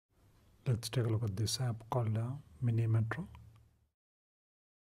Let's take a look at this app called Mini Metro.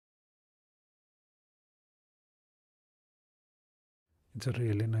 It's a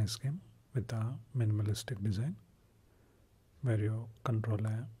really nice game with a minimalistic design where you control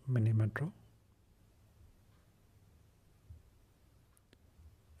a mini metro.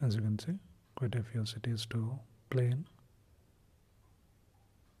 As you can see, quite a few cities to play in.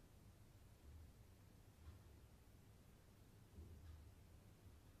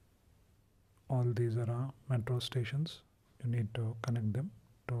 All these are metro stations. You need to connect them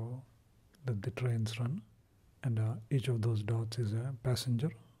to let the trains run, and each of those dots is a passenger.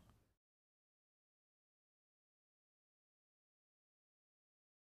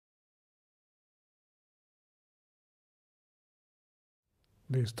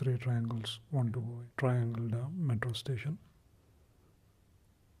 These three triangles want to go triangle the metro station.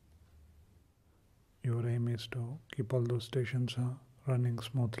 Your aim is to keep all those stations running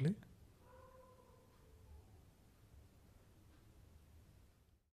smoothly.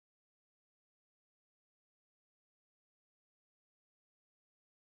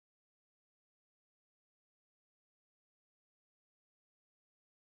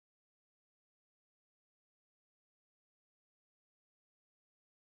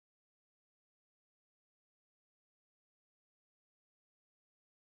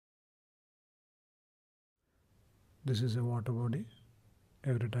 This is a water body.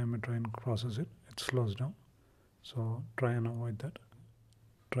 Every time a train crosses it, it slows down. So try and avoid that.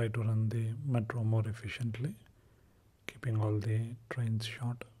 Try to run the metro more efficiently, keeping all the trains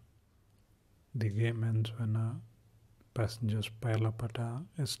short. The game ends when passengers pile up at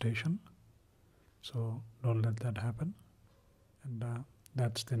a station. So don't let that happen. And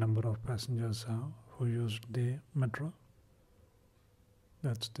that's the number of passengers who used the metro.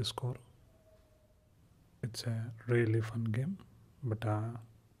 That's the score. It's a really fun game, but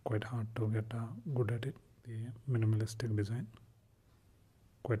quite hard to get good at it. The minimalistic design,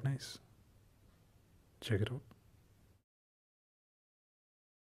 quite nice. Check it out.